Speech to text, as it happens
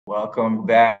Welcome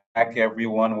back,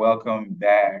 everyone. Welcome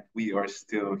back. We are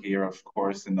still here, of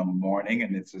course, in the morning,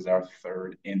 and this is our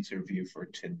third interview for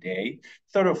today.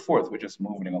 Third or fourth, we're just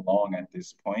moving along at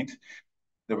this point.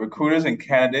 The recruiters and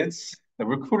candidates, the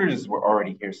recruiters were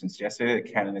already here since yesterday. The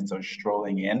candidates are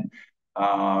strolling in.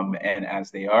 And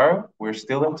as they are, we're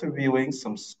still interviewing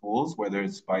some schools, whether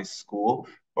it's by school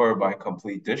or by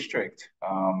complete district.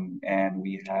 And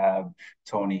we have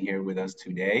Toni here with us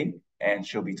today, and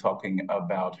she'll be talking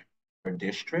about her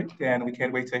district, and we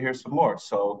can't wait to hear some more.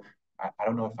 So I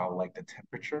don't know if I like the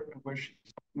temperature of where she's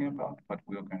talking about, but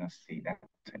we're gonna see that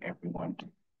to everyone.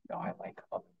 No, I like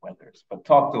other weathers. But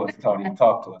talk to us, Toni.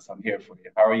 Talk to us. I'm here for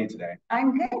you. How are you today?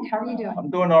 I'm good. How are you doing?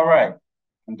 I'm doing all right.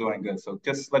 I'm doing good. So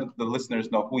just let the listeners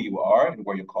know who you are and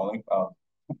where you're calling.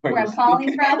 Where I'm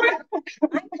calling from?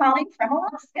 I'm calling from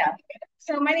Alaska.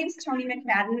 So my name is Toni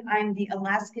McFadden. I'm the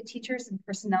Alaska Teachers and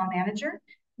Personnel Manager.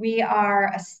 We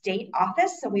are a state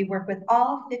office, so we work with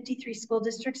all 53 school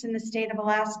districts in the state of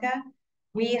Alaska.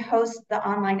 We host the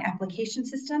online application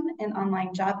system and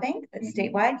online job bank that's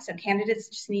statewide. So candidates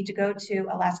just need to go to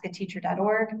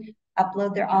alaskateacher.org,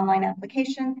 upload their online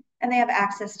application, and they have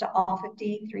access to all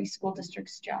 53 school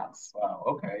districts' jobs. Wow,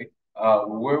 okay.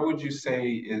 Where would you say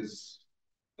is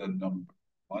the number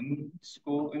one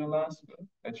school in Alaska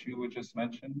that you would just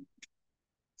mention?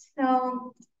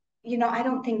 So, I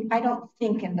don't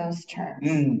think in those terms.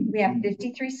 We have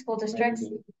 53 school districts.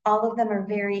 All of them are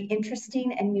very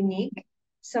interesting and unique.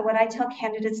 So what I tell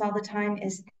candidates all the time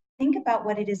is think about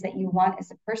what it is that you want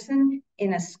as a person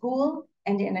in a school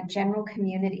and in a general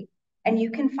community. And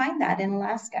you can find that in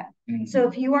Alaska. So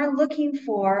if you are looking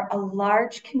for a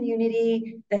large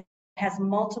community that has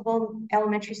multiple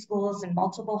elementary schools and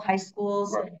multiple high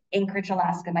schools, right, Anchorage,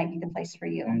 Alaska might be the place for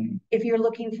you. If you're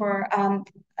looking for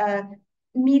a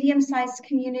medium-sized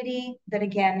community that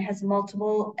again has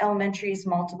multiple elementaries,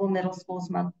 multiple middle schools,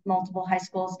 multiple high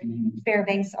schools,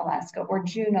 Fairbanks, Alaska, or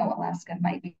Juneau, Alaska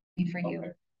might be for you. Okay.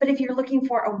 But if you're looking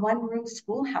for a one-room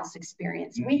schoolhouse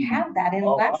experience, we have that in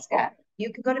Alaska.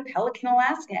 You could go to Pelican,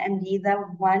 Alaska and be the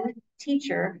one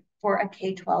teacher for a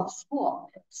K-12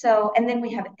 school. So, and then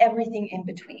we have everything in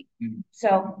between.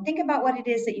 So think about what it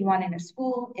is that you want in a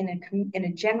school, in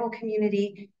a general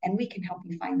community, and we can help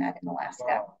you find that in Alaska.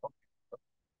 Wow.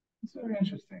 It's very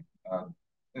interesting. A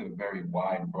very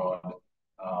wide, broad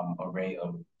array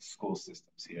of school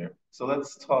systems here. So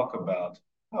let's talk about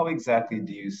how exactly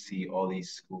do you see all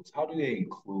these schools? How do they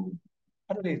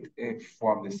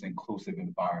form this inclusive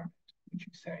environment, would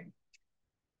you say?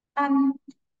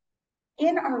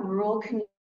 In our rural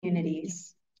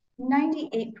communities,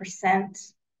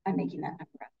 98%, I'm making that number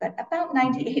up, but about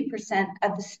 98%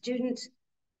 of the student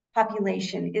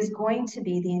population is going to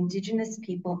be the indigenous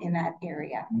people in that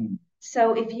area.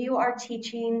 So if you are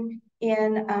teaching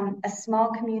in a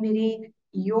small community,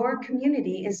 your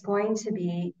community is going to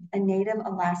be a Native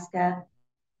Alaska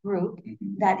group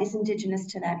that is indigenous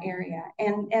to that area.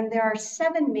 And there are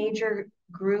 7 major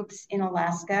groups in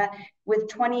Alaska with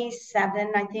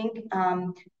 27, I think,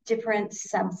 different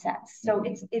subsets. So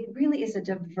it really is a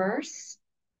diverse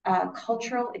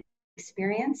cultural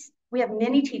experience. We have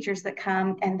many teachers that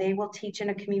come and they will teach in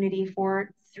a community for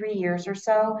 3 years or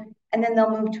so, and then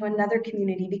they'll move to another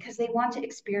community because they want to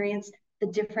experience the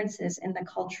differences in the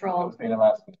cultural.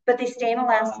 But they stay in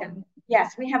Alaska.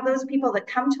 Yes, we have those people that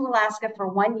come to Alaska for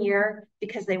 1 year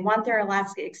because they want their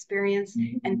Alaska experience,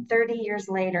 and 30 years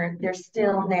later, they're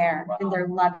still there and they're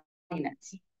loving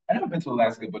it. I never been to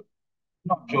Alaska, but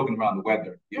I'm not joking around the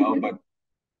weather, but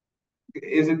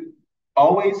is it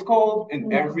always cold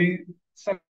in every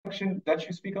section that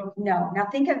you speak of? No. Now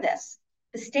think of this.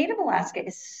 The state of Alaska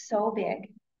is so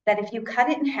big that if you cut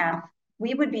it in half,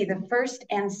 we would be the first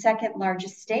and second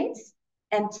largest states,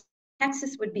 and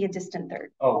Texas would be a distant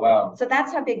third. Oh, wow. So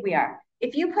that's how big we are.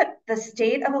 If you put the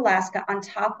state of Alaska on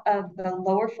top of the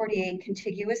lower 48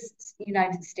 contiguous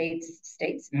United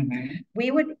States,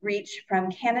 we would reach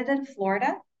from Canada to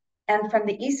Florida and from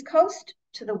the East Coast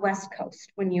to the West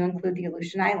Coast when you include the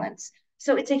Aleutian Islands.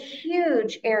 So it's a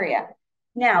huge area.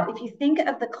 Now, if you think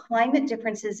of the climate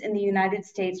differences in the United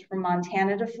States from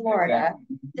Montana to Florida,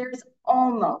 there's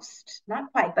almost, not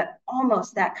quite, but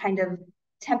almost that kind of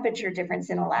temperature difference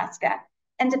in Alaska.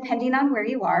 And depending on where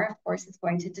you are, of course, it's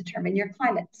going to determine your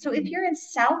climate. So if you're in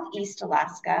Southeast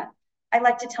Alaska, I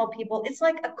like to tell people it's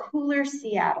like a cooler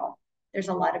Seattle. There's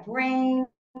a lot of rain.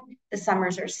 The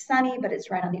summers are sunny, but it's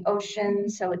right on the ocean.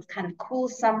 So it's kind of cool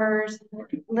summers,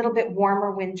 a little bit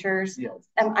warmer winters. Yes.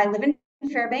 I live in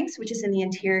Fairbanks, which is in the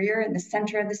interior in the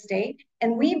center of the state.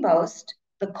 And we boast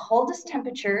the coldest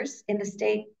temperatures in the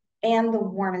state and the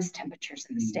warmest temperatures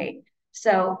in the state.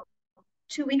 So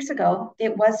 2 weeks ago,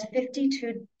 it was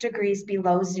 52 degrees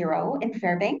below zero in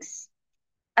Fairbanks.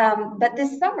 But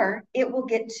this summer, it will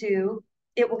get to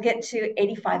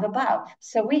 85 above.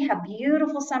 So we have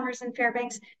beautiful summers in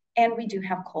Fairbanks, and we do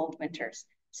have cold winters.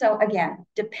 So again,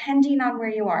 depending on where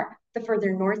you are, the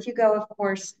further north you go, of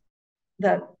course,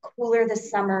 the cooler the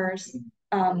summers.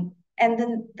 And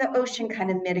then the ocean kind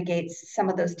of mitigates some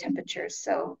of those temperatures.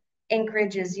 So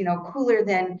Anchorage is, cooler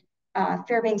than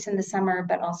Fairbanks in the summer,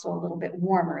 but also a little bit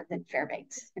warmer than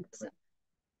Fairbanks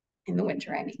in the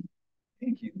winter, I mean.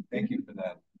 Thank you. Thank you for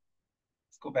that.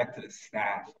 Let's go back to the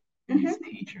staff, these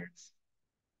teachers.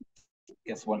 I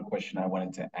guess one question I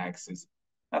wanted to ask is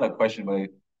not a question, but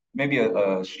maybe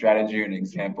a strategy or an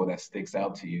example that sticks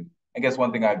out to you. I guess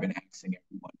one thing I've been asking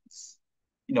everyone is,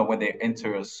 when they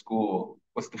enter a school,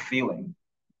 what's the feeling,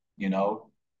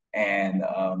 And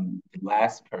the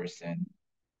last person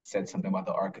said something about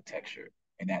the architecture,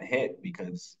 and that hit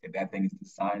because if that thing is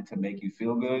designed to make you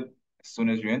feel good, as soon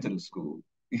as you enter the school,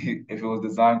 if it was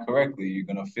designed correctly, you're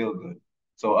gonna feel good.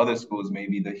 So other schools,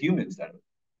 maybe the humans that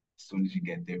as soon as you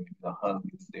get there, maybe the hug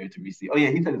is there to receive. Oh yeah,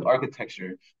 he said his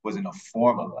architecture was in a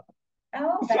formula.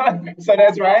 Oh, so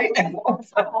that's right.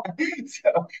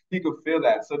 So you could feel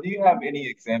that. So do you have any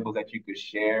examples that you could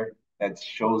share that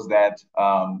shows that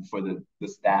for the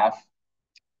staff?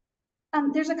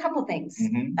 There's a couple things.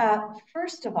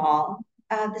 First of all,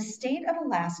 the state of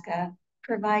Alaska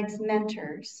provides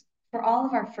mentors for all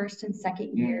of our first and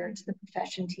second year to the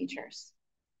profession teachers.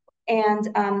 And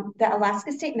the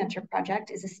Alaska State Mentor Project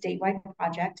is a statewide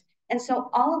project. And so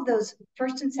all of those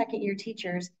first and second year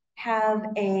teachers have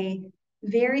a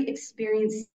very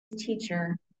experienced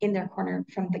teacher in their corner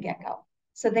from the get-go.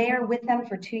 So they are with them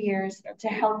for 2 years to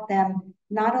help them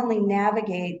not only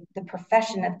navigate the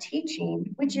profession of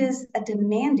teaching, which is a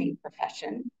demanding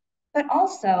profession, but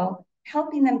also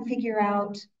helping them figure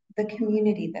out the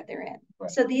community that they're in.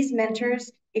 Right. So these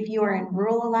mentors, if you are in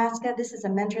rural Alaska, this is a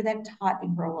mentor that taught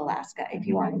in rural Alaska. If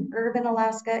you are in urban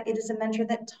Alaska, it is a mentor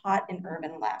that taught in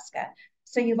urban Alaska.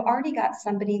 So you've already got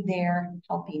somebody there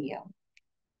helping you.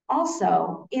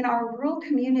 Also, in our rural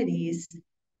communities,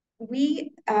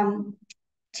 we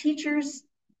teachers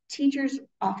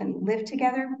often live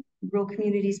together. Rural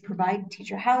communities provide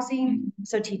teacher housing,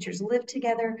 so teachers live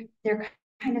together. They're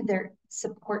kind of their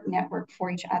support network for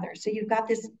each other. So you've got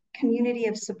this community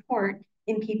of support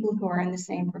in people who are in the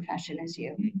same profession as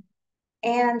you.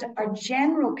 And our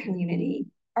general community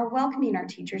are welcoming our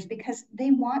teachers because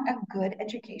they want a good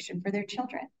education for their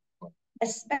children,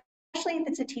 especially if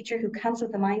it's a teacher who comes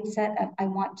with the mindset of, I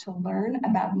want to learn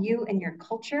about you and your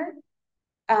culture.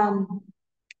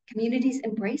 Communities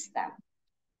embrace them.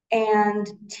 And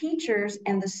teachers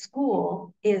and the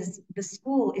school is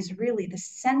really the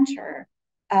center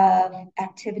of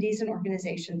activities and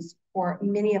organizations for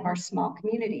many of our small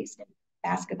communities.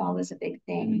 Basketball is a big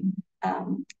thing.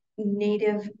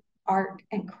 Native art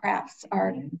and crafts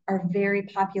are very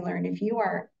popular. And if you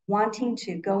are wanting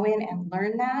to go in and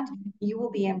learn that, you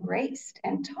will be embraced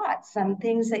and taught some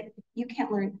things that you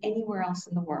can't learn anywhere else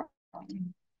in the world.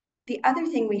 The other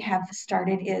thing we have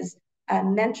started is a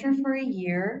mentor for a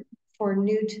year for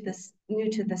new to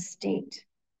the state.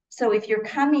 So if you're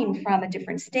coming from a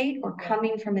different state or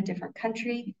coming from a different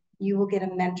country, you will get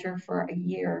a mentor for a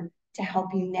year to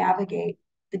help you navigate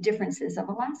the differences of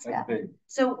Alaska.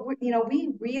 So,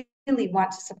 we really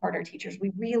want to support our teachers.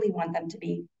 We really want them to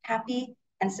be happy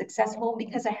and successful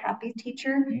because a happy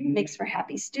teacher makes for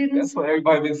happy students. That's what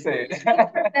everybody's been saying. Makes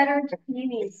for better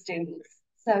community students.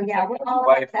 So yeah, we're all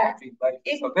like that.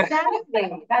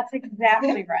 Exactly. That's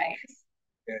exactly right.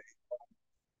 Okay.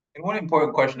 And one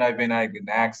important question I've been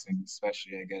asking,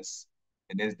 especially I guess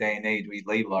in this day and age, we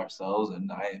label ourselves,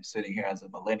 and I am sitting here as a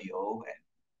millennial, and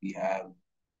we have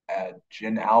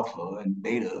Gen Alpha and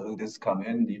Beta this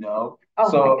coming, Oh,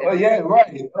 so yeah,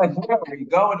 right. Like, where are we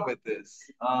going with this?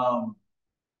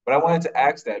 But I wanted to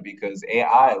ask that because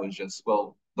AI was just,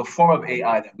 the form of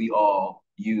AI that we all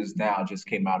use now just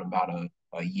came out about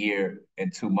a year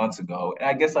and 2 months ago. And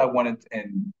I guess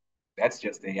and that's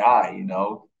just AI,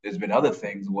 There's been other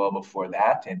things well before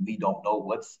that, and we don't know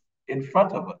what's in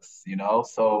front of us,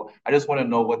 So I just want to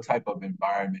know what type of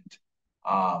environment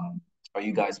are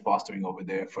you guys fostering over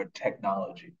there for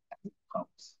technology as it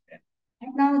comes in?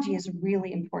 Technology is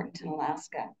really important in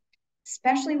Alaska,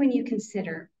 especially when you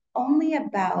consider only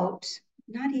about,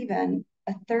 not even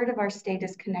a third of our state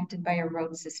is connected by a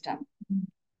road system.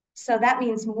 So that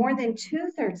means more than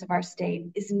 2/3 of our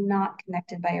state is not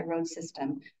connected by a road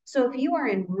system. So if you are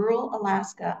in rural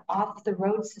Alaska off the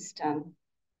road system,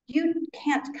 you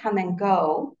can't come and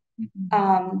go.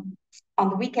 On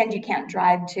the weekend, you can't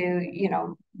drive to,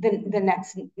 the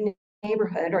next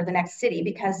neighborhood or the next city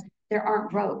because there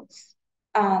aren't roads.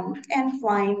 And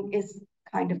flying is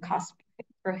kind of cost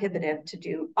prohibitive to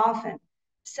do often.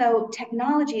 So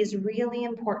technology is really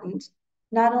important,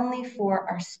 not only for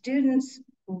our students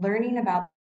learning about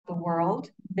the world,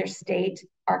 their state,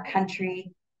 our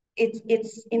country.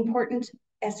 It's important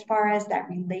as far as that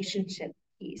relationship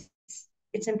piece.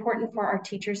 It's important for our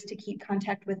teachers to keep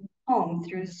contact with home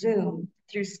through Zoom,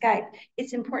 through Skype.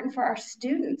 It's important for our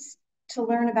students to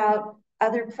learn about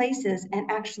other places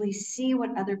and actually see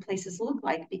what other places look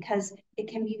like, because it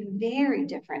can be very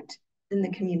different than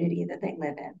the community that they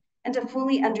live in. And to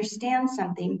fully understand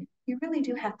something, you really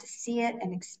do have to see it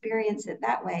and experience it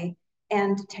that way.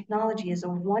 And technology is a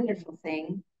wonderful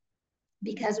thing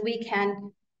because we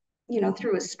can,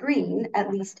 through a screen,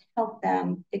 at least help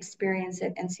them experience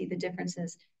it and see the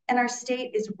differences. And our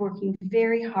state is working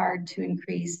very hard to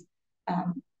increase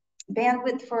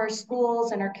bandwidth for our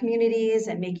schools and our communities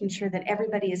and making sure that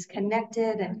everybody is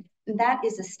connected. And that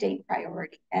is a state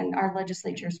priority. And our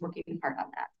legislature is working hard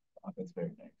on that. Oh, that's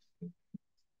very nice.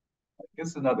 I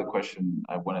guess another question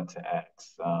I wanted to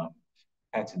ask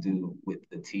had to do with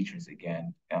the teachers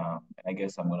again. And I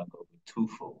guess I'm going to go with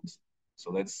twofold. So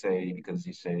let's say, because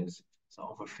you say it's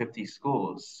over 50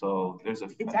 schools. So it's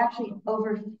actually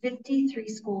over 53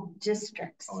 school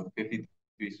districts. Over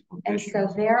 53 school districts. And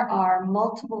so there are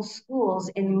multiple schools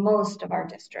in most of our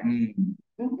districts.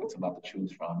 That's a lot to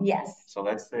choose from. Yes. So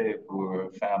let's say if we're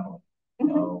a family,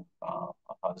 a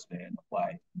husband, a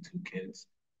wife, and 2 kids,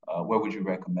 where would you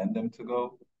recommend them to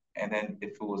go? And then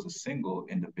if it was a single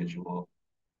individual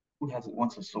who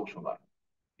wants a social life,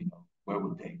 where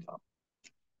would they go?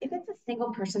 If it's a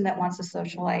single person that wants a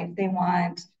social life, they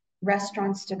want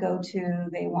restaurants to go to,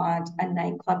 they want a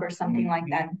nightclub or something like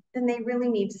that, then they really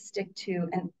need to stick to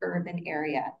an urban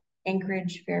area.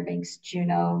 Anchorage, Fairbanks,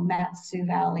 Juneau, Mat-Su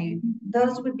Valley,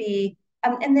 those would be,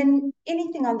 and then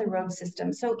anything on the road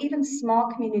system. So even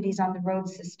small communities on the road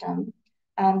system,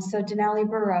 so Denali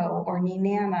Borough or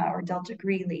Nenana or Delta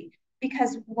Greeley,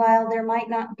 because while there might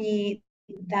not be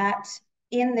that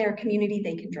in their community,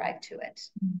 they can drive to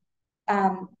it.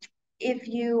 If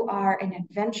you are an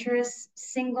adventurous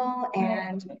single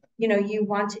and you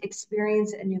want to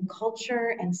experience a new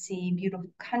culture and see beautiful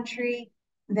country,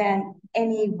 then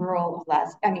any rural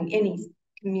Alaska, any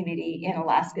community in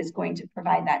Alaska is going to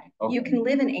provide that. Okay. You can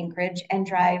live in Anchorage and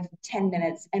drive 10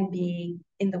 minutes and be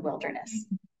in the wilderness.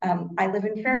 I live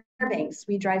in Fairbanks.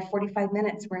 We drive 45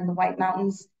 minutes. We're in the White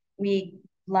Mountains. We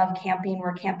love camping.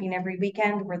 We're camping every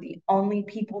weekend. We're the only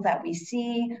people that we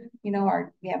see. We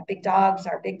have big dogs.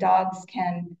 Our big dogs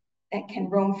can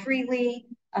roam freely.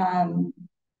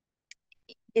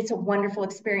 It's a wonderful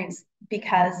experience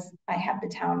because I have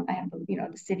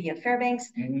the city of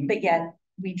Fairbanks, but yet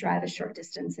we drive a short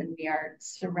distance and we are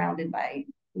surrounded by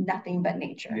nothing but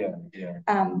nature.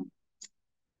 Yeah.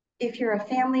 If you're a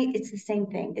family, it's the same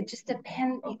thing. It just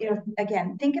depends. Okay.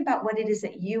 Again, think about what it is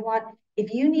that you want.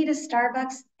 If you need a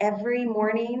Starbucks every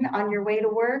morning on your way to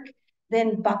work,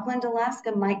 then Buckland,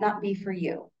 Alaska might not be for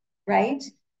you, right?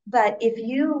 But if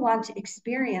you want to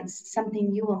experience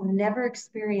something you will never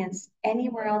experience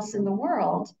anywhere else in the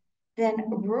world, then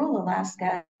rural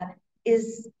Alaska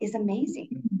is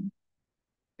amazing.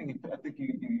 I think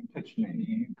you pitched me.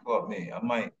 You caught me.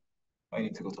 I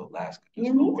need to go to Alaska.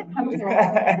 You need to come to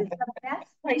Alaska. It's the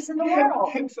best place in the world.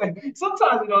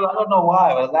 Sometimes, I don't know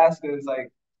why, but Alaska is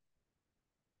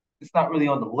it's not really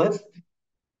on the list.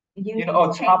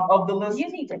 Top of the list. You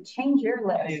need to change your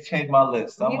list. I need to change my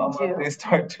list. I'm going to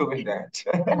start doing that.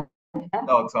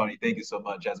 No, Toni, thank you so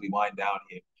much. As we wind down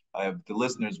here, the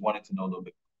listeners wanted to know a little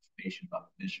bit more information about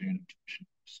the mission and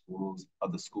schools,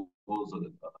 of the schools, or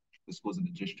the schools in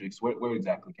the districts. Where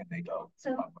exactly can they go?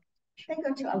 So they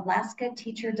go to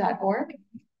alaskateacher.org.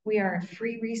 We are a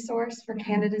free resource for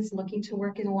candidates looking to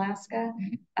work in Alaska.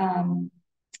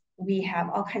 We have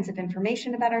all kinds of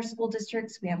information about our school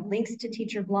districts. We have links to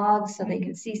teacher blogs so they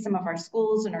can see some of our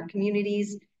schools and our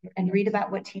communities and read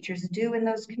about what teachers do in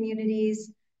those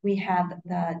communities. We have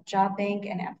the job bank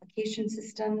and application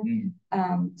system.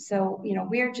 So,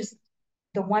 we're just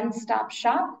the one-stop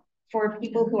shop for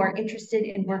people who are interested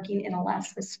in working in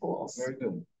Alaska schools. Very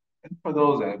good. And for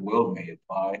those that may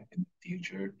apply in the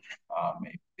future,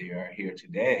 if they are here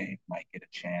today, might get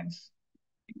a chance,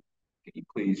 can you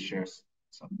please share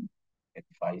some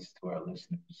advice to our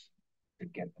listeners to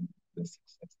get them the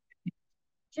success?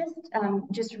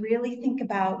 Just really think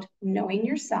about knowing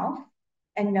yourself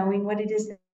and knowing what it is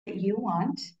that you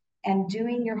want and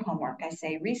doing your homework. I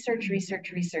say research,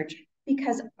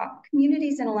 because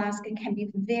communities in Alaska can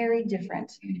be very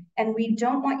different. And we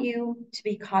don't want you to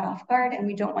be caught off guard, and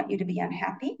we don't want you to be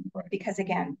unhappy, because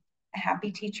again, A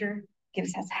happy teacher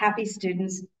gives us happy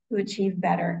students who achieve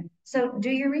better. So do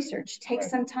your research, take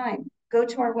some time, go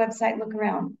to our website, look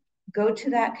around, go to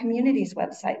that community's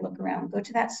website, look around, go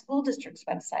to that school district's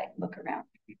website, look around.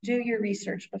 Do your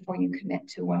research before you commit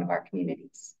to one of our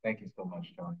communities. Thank you so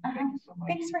much, Toni. Thank you so much.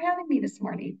 Thanks for having me this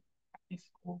morning. Happy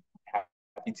school,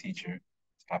 happy teacher,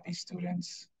 happy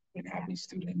students, and happy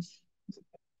students.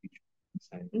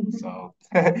 So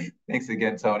thanks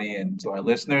again, Toni. And to our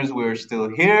listeners, we're still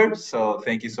here. So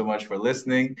thank you so much for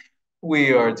listening.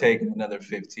 We are taking another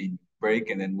 15 break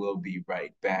and then we'll be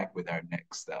right back with our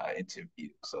next interview.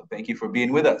 So thank you for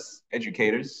being with us,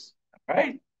 educators. All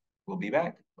right, we'll be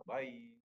back. Bye-bye.